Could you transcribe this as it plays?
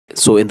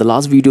So in the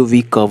last video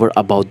we cover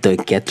about the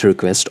get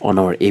request on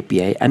our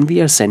API, and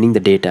we are sending the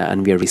data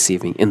and we are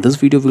receiving. In this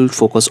video we'll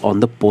focus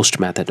on the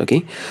post method.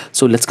 Okay,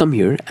 so let's come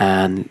here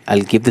and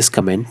I'll give this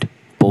comment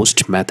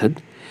post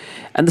method,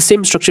 and the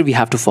same structure we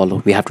have to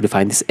follow. We have to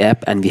define this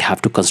app and we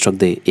have to construct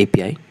the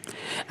API,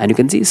 and you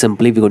can see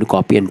simply we're going to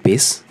copy and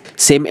paste.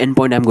 Same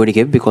endpoint I'm going to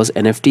give because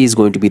NFT is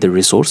going to be the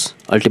resource,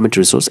 ultimate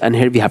resource, and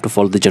here we have to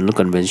follow the general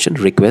convention,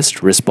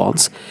 request,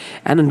 response,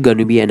 and it's going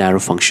to be an arrow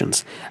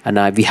functions, and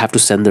we have to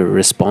send the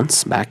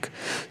response back.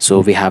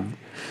 So we have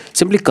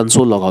simply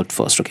console logout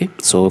first. Okay,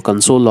 so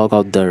console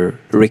logout the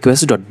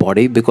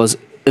request.body, because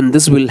in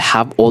this we'll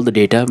have all the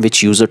data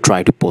which user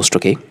try to post.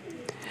 Okay,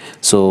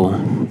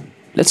 so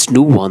let's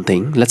do one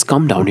thing. Let's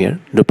come down here,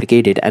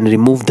 duplicate it, and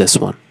remove this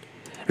one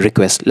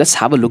request. Let's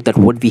have a look at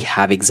what we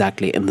have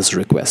exactly in this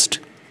request,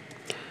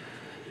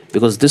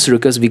 because this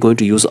request we're going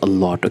to use a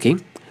lot. Okay,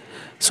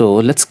 so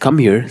let's come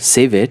here,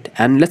 save it,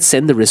 and let's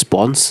send the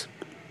response,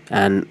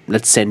 and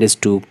let's send this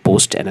to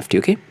post NFT.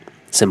 Okay,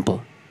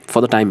 simple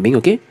for the time being.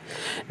 Okay,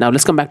 now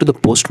let's come back to the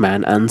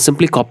postman and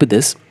simply copy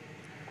this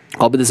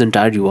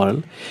entire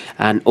URL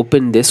and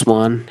open this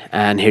one,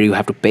 and here you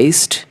have to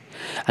paste,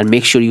 and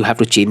make sure you have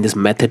to change this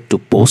method to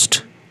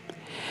post,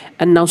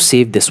 and now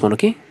save this one.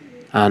 Okay,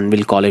 and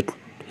we'll call it,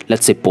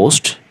 let's say,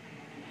 post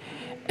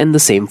in the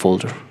same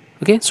folder.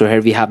 Okay, so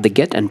here we have the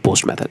get and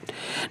post method.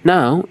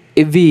 Now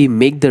if we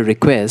make the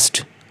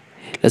request,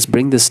 let's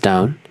bring this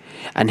down,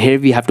 and here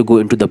we have to go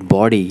into the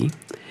body,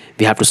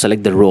 we have to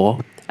select the raw,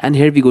 and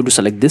here we're going to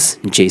select this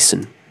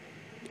JSON.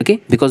 Okay,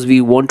 because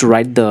we want to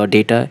write the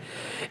data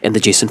in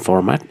the JSON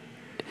format.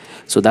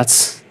 So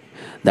that's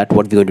what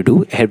we're going to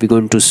do. Here we're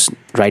going to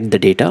write the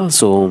data.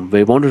 So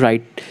we want to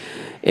write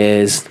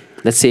is,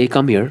 let's say,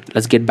 come here,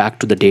 let's get back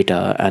to the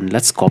data and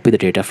let's copy the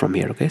data from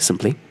here. Okay,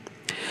 simply,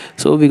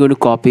 so we're going to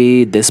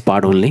copy this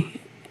part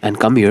only and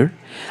come here,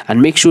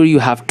 and make sure you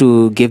have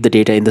to give the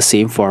data in the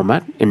same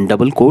format in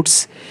double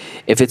quotes.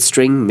 If it's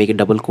string, make it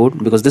double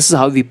quote, because this is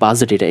how we pass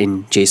the data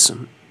in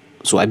JSON.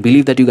 So I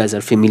believe that you guys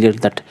are familiar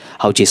that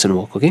how JSON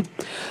work. Okay,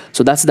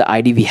 so that's the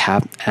ID we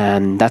have,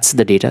 and that's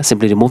the data.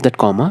 Simply remove that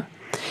comma,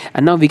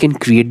 and now we can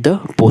create the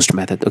post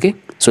method. Okay,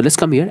 so let's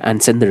come here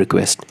and send the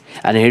request,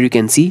 and here you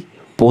can see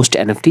post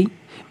NFT,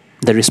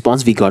 the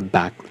response we got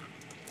back.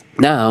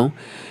 Now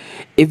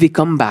if we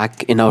come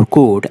back in our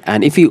code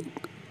and if you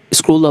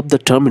scroll up the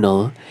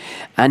terminal,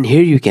 and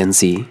here you can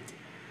see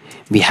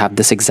we have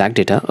this exact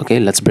data. Okay,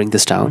 let's bring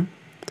this down.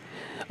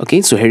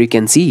 Okay, so here you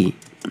can see,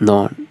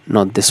 not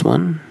this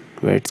one,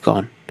 where it's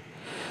gone.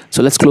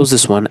 So let's close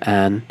this one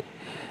and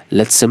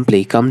let's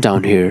simply come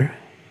down here,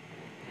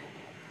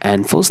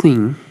 and first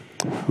thing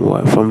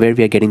from where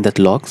we are getting that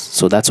logs,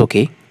 so that's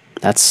okay,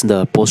 that's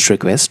the post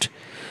request.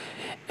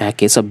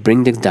 Okay, so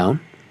bring this down,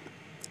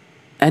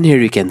 and here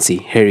you can see,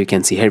 here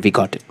we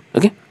got it.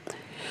 Okay,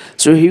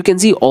 so here you can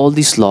see all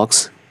these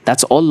logs,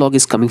 that's all log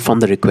is coming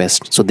from the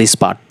request, so this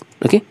part.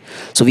 Okay,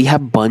 so we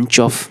have bunch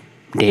of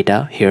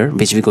data here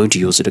which we're going to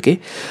use it. Okay,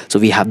 so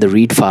we have the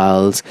read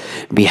files,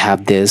 we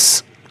have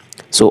this,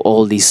 so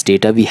all these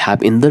data we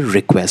have in the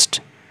request,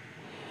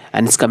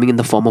 and it's coming in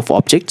the form of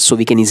object, so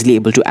we can easily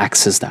able to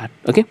access that.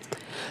 Okay,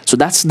 so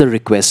that's the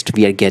request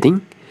we are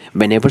getting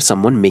whenever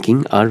someone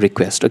making a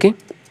request. Okay,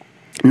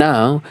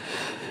 now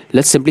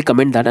let's simply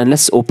comment that and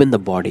let's open the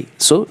body.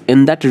 So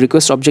in that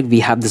request object we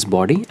have this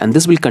body, and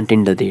this will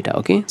contain the data.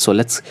 Okay, so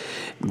let's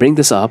bring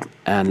this up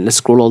and let's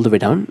scroll all the way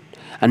down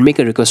and make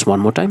a request one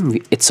more time.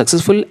 It's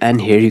successful,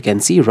 and here you can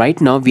see right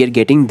now we are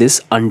getting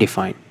this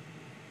undefined.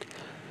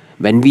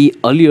 When we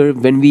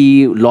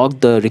log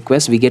the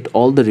request, we get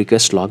all the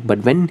request log, but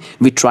when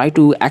we try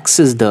to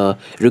access the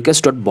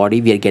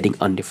request.body, we are getting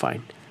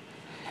undefined.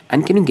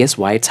 And can you guess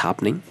why it's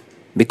happening?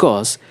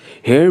 Because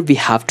here we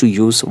have to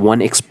use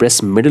one express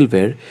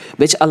middleware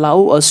which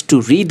allow us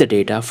to read the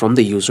data from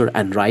the user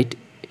and write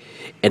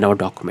in our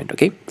document.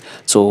 Okay,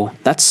 so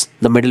that's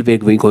the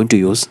middleware we're going to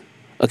use.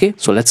 Okay,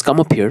 so let's come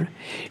up here.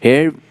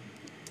 Here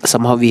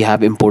somehow we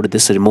have imported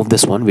this, remove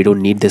this one, we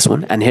don't need this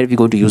one, and here we're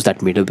going to use that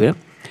middleware.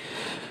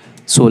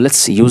 So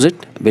let's use it.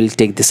 We'll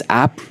take this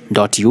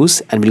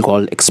app.use and we'll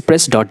call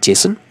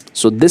express.json.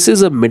 So this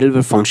is a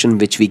middleware function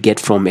which we get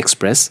from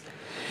Express.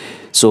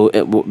 So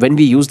when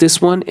we use this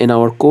one in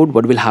our code,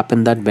 what will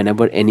happen that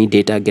whenever any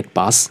data get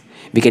passed,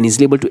 we can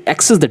easily able to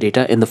access the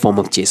data in the form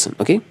of JSON.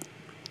 Okay,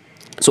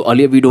 so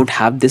earlier we don't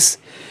have this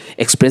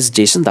express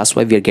JSON, that's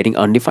why we are getting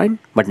undefined,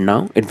 but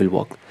now it will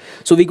work.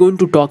 So we're going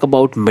to talk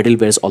about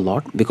middlewares a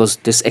lot, because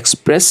this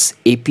Express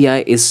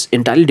API is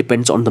entirely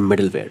depends on the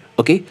middleware.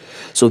 Okay,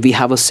 so we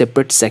have a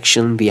separate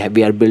section, we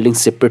are building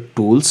separate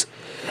tools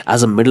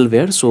as a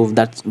middleware, so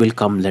that will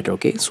come later.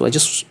 Okay, so I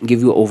just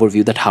give you an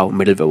overview that how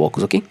middleware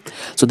works. Okay,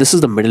 so this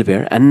is the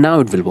middleware and now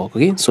it will work.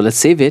 Okay, so let's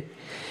save it,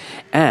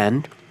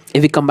 and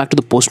if we come back to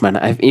the postman,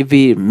 if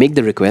we make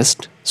the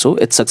request, so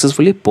it's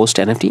successfully post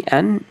NFT,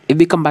 and if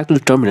we come back to the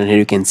terminal, here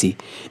you can see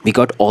we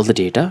got all the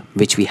data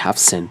which we have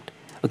sent.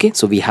 Okay,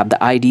 so we have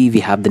the ID,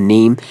 we have the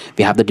name,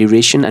 we have the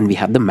duration, and we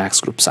have the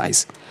max group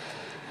size,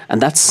 and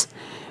that's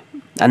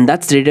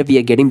the data we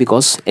are getting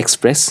because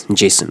express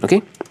JSON.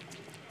 Okay,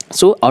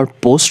 So our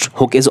post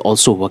hook is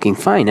also working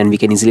fine, and we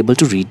can easily able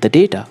to read the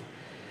data.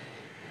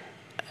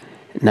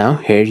 Now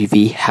here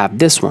we have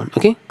this one.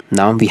 Okay,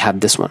 now we have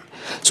this one.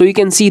 So you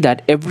can see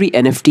that every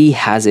NFT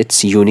has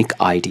its unique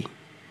ID.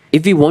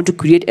 If we want to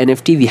create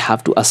NFT, we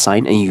have to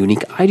assign a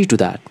unique ID to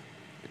that.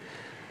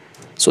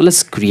 So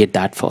let's create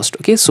that first.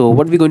 Okay, so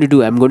what we're going to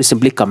do, I'm going to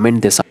simply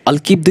comment this. I'll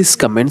keep this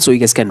comment so you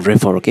guys can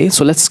refer. Okay,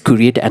 so let's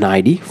create an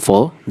ID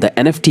for the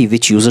NFT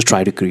which user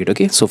try to create.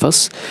 Okay, so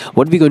first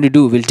what we're going to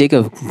do, we'll take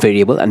a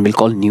variable and we'll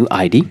call new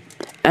ID,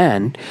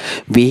 and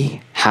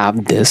we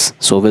have this.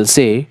 So we'll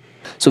say,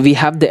 so we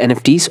have the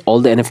NFTs,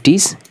 all the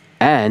NFTs,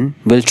 and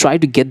we'll try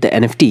to get the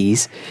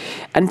NFTs.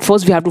 And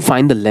first we have to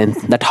find the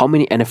length, that how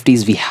many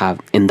NFTs we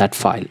have in that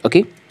file.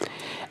 Okay,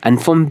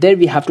 and from there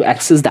we have to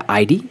access the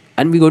ID,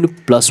 and we're going to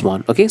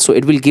 +1. Okay, so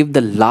it will give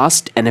the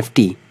last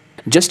NFT.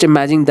 Just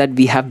imagine that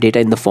we have data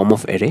in the form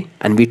of array,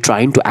 and we're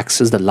trying to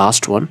access the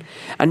last one,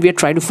 and we are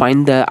trying to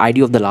find the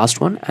ID of the last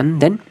one,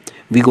 and then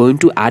we're going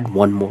to add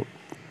one more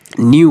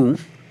new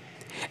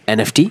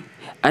NFT,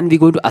 and we're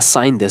going to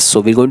assign this. So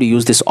we're going to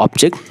use this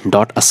object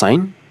dot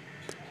assign,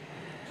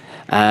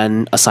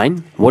 and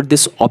assign what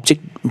this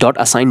object dot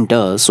assign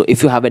does. So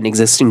if you have an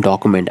existing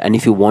document and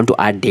if you want to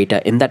add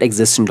data in that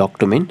existing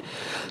document,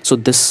 so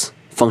this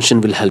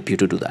function will help you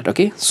to do that.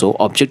 Okay, so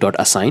object dot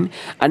assign,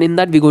 and in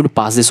that we're going to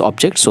pass this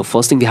object. So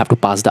first thing we have to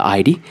pass the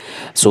ID.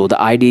 So the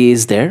ID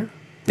is there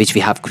which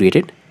we have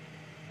created.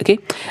 Okay,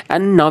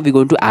 and now we're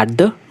going to add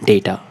the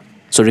data.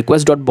 So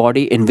request dot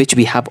body, in which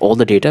we have all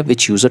the data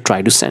which user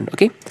try to send.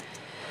 Okay,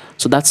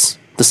 so that's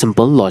the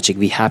simple logic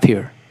we have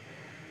here.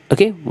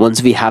 Okay,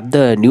 once we have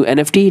the new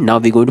NFT, now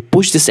we're going to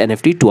push this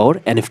NFT to our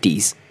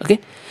NFTs. Okay,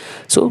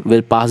 so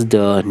we'll pass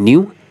the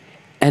new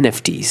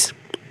NFTs.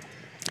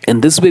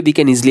 In this way we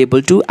can easily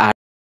able to add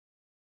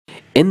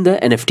in the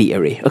NFT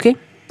array. Okay,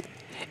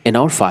 in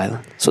our file.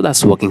 So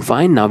that's working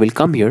fine. Now we'll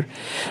come here.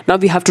 Now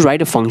we have to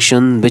write a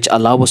function which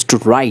allow us to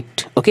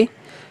write. Okay,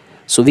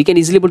 so we can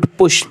easily able to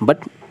push,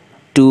 but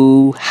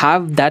to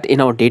have that in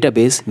our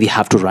database we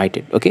have to write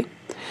it. Okay,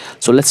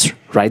 so let's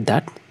write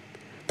that.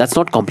 That's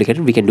not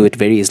complicated, we can do it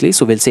very easily.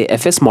 So we'll say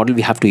fs model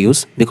we have to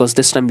use, because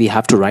this time we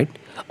have to write.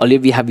 Earlier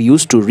we have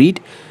used to read,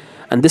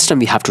 and this time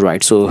we have to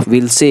write. So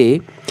we'll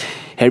say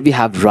here we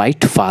have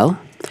write file,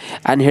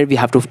 and here we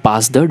have to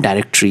pass the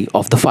directory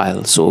of the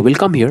file. So we'll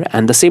come here,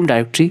 and the same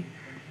directory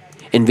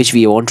in which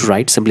we want to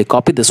write, simply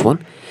copy this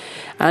one,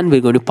 and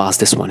we're going to pass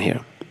this one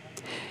here.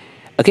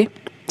 Okay,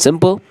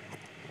 simple.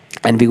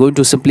 And we're going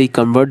to simply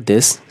convert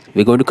this.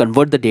 We're going to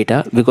convert the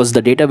data, because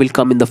the data will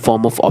come in the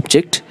form of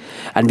object,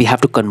 and we have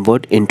to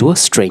convert into a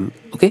string.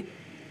 Okay,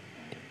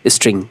 a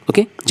string.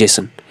 Okay,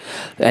 JSON.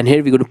 And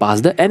here we're going to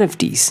pass the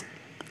NFTs.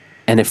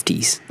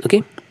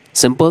 Okay,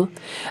 simple.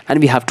 And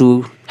we have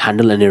to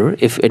handle an error.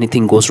 If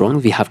anything goes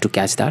wrong, we have to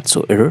catch that.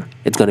 So error,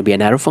 it's going to be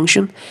an arrow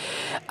function,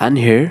 and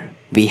here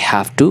we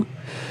have to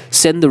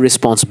send the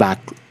response back.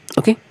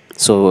 Okay,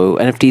 so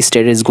NFT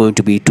status is going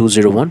to be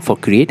 201 for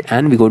create,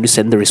 and we're going to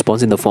send the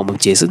response in the form of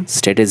JSON.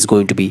 Status is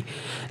going to be,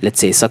 let's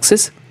say,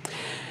 success,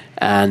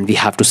 and we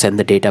have to send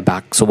the data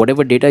back. So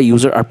whatever data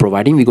user are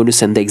providing, we're going to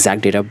send the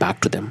exact data back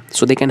to them,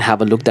 so they can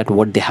have a look at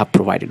what they have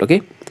provided.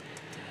 Okay,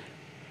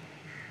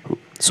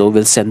 so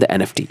we'll send the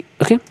NFT.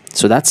 Okay,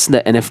 so that's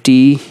the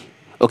NFT.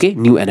 Okay,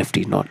 new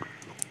NFT, not,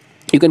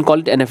 you can call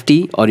it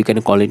NFT or you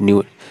can call it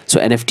new. So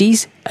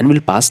NFTs, and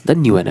we'll pass the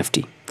new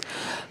NFT.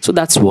 So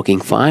that's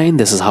working fine.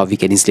 This is how we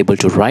can easily able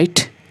to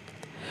write.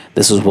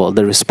 This is all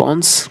the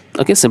response.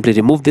 Okay, simply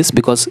remove this,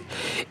 because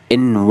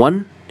in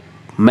one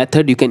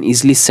method you can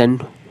easily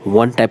send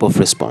one type of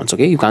response.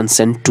 Okay, you can't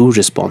send two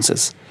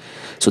responses,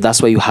 so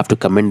that's why you have to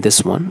comment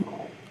this one,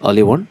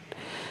 early one.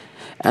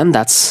 And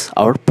that's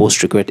our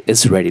post request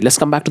is ready. Let's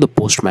come back to the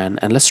postman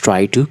and let's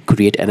try to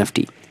create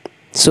NFT.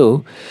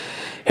 So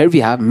here we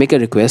have make a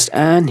request,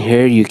 and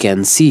here you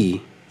can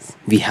see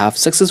we have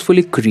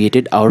successfully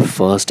created our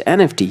first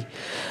NFT,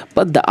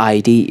 but the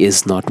ID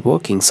is not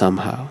working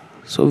somehow.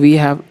 So we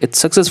have it's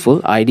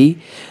successful ID,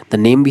 the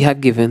name we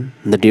have given,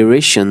 the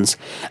durations,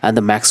 and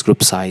the max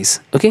group size.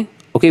 Okay,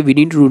 we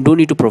don't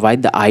need to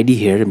provide the ID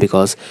here,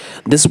 because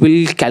this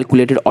will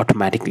calculate it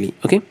automatically.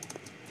 Okay,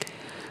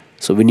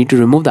 so we need to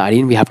remove the ID,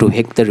 and we have to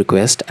hit the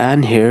request,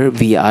 and here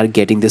we are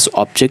getting this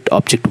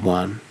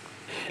object1.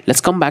 Let's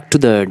come back to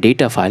the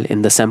data file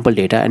in the sample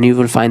data, and you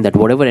will find that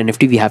whatever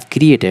NFT we have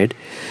created,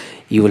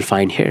 you will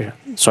find here.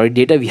 Sorry,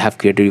 data we have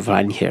created, you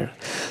find here.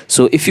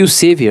 So if you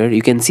save here,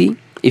 you can see,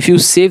 if you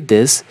save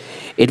this,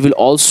 it will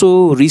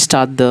also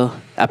restart the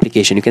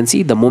application. You can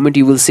see the moment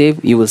you will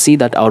save, you will see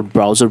that our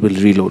browser will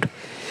reload.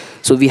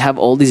 So we have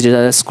all these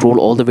data. Scroll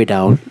all the way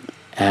down,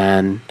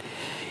 and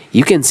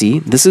you can see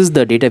this is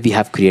the data we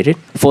have created.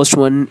 First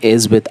one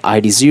is with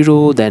ID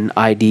 0, then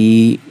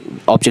ID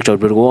object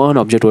order 1,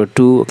 object order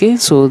 2. Okay,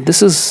 so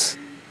this is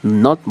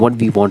not what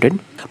we wanted,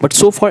 but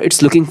so far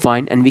it's looking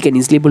fine, and we can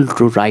easily able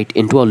to write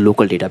into a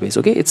local database.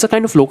 Okay, it's a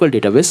kind of local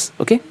database.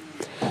 Okay,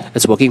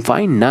 it's working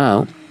fine.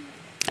 Now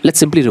let's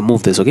simply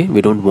remove this. Okay,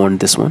 we don't want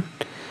this one.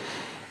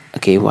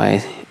 Okay,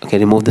 why? Okay,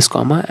 remove this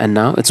comma, and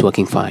now it's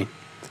working fine.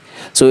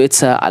 So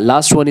it's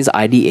last one is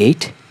id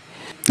 8.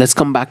 Let's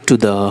come back to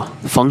the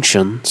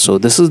function. So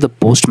this is the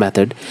post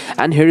method,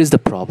 and here is the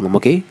problem.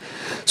 Okay,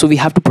 so we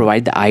have to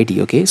provide the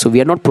id. Okay, so we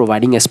are not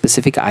providing a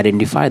specific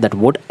identifier that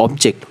what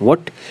object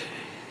what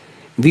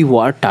we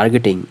were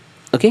targeting.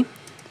 Okay,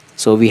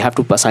 so we have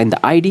to assign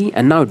the id,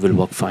 and now it will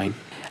work fine.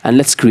 And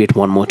let's create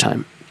one more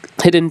time.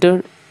 Hit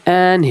enter,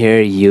 and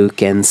here you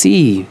can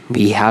see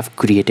we have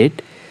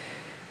created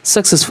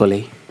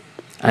successfully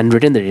and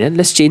written the data.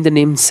 Let's change the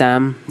name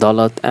Sam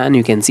Daulat, and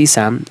you can see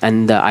Sam,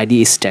 and the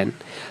ID is 10.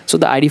 So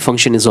the ID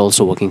function is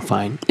also working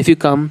fine. If you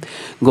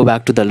go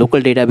back to the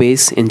local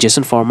database in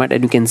JSON format,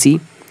 and you can see,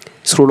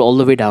 scroll all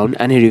the way down,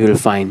 and here you will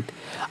find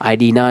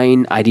ID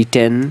 9, ID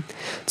 10.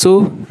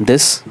 So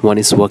this one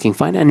is working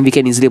fine, and we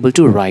can easily able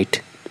to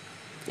write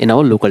in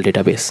our local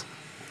database.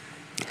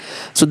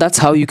 So that's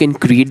how you can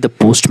create the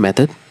post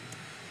method.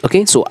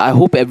 Okay, so I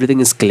hope everything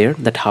is clear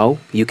that how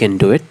you can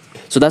do it.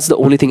 So that's the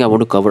only thing I want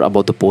to cover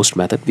about the post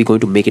method. We're going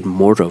to make it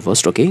more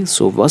robust. Okay,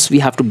 so first we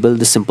have to build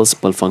this simple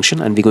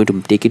function, and we're going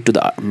to take it to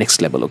the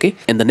next level. Okay,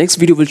 in the next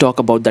video we'll talk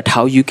about that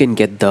how you can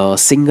get the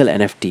single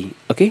NFT.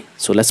 Okay,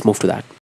 so let's move to that.